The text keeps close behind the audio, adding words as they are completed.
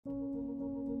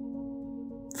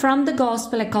From the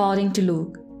Gospel according to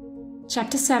Luke,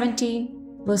 chapter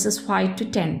 17, verses 5 to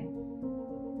 10.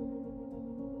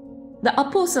 The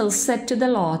apostles said to the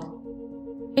Lord,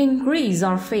 "Increase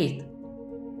our faith."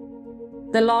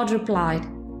 The Lord replied,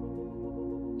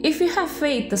 "If you have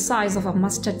faith the size of a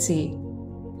mustard seed,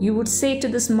 you would say to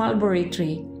this mulberry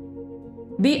tree,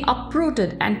 'Be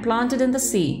uprooted and planted in the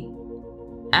sea,'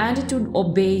 and it would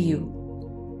obey you.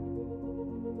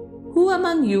 Who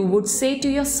among you would say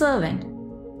to your servant,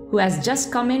 who has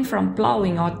just come in from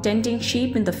plowing or tending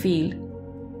sheep in the field,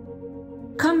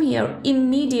 'Come here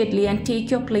immediately and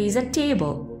take your place at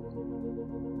table'?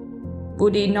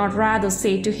 Would he not rather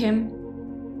say to him,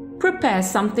 'Prepare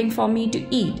something for me to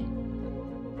eat.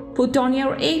 Put on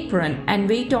your apron and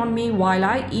wait on me while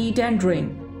I eat and drink.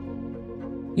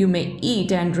 You may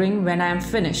eat and drink when I am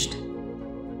finished'?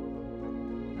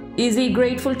 Is he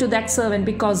grateful to that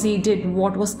servant because he did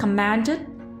what was commanded?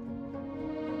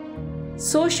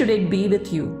 So should it be with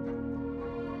you.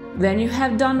 When you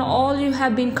have done all you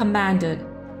have been commanded,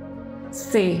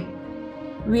 say,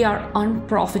 'We are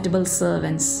unprofitable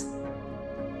servants.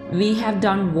 We have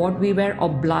done what we were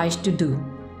obliged to do.'"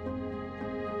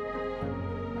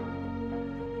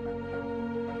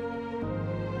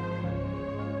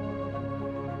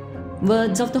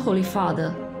 Words of the Holy Father.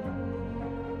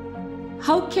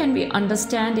 How can we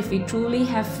understand if we truly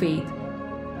have faith?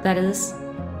 That is,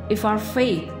 if our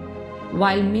faith,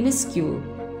 while minuscule,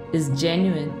 is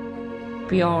genuine,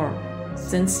 pure,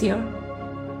 sincere?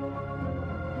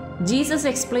 Jesus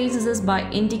explains this by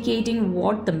indicating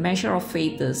what the measure of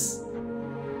faith is: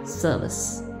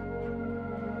 service.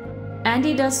 And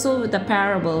he does so with a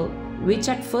parable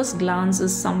which at first glance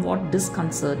is somewhat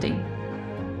disconcerting,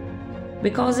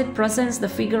 because it presents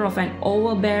the figure of an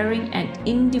overbearing and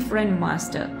indifferent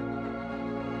master.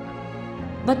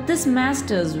 But this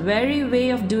master's very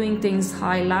way of doing things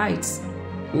highlights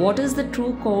what is the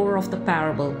true core of the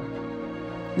parable,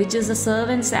 which is the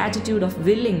servant's attitude of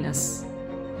willingness.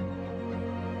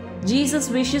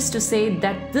 Jesus wishes to say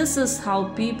that this is how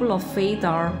people of faith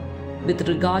are with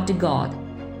regard to God.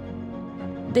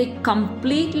 They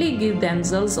completely give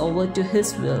themselves over to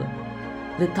His will,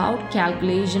 without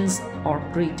calculations or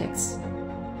pretexts.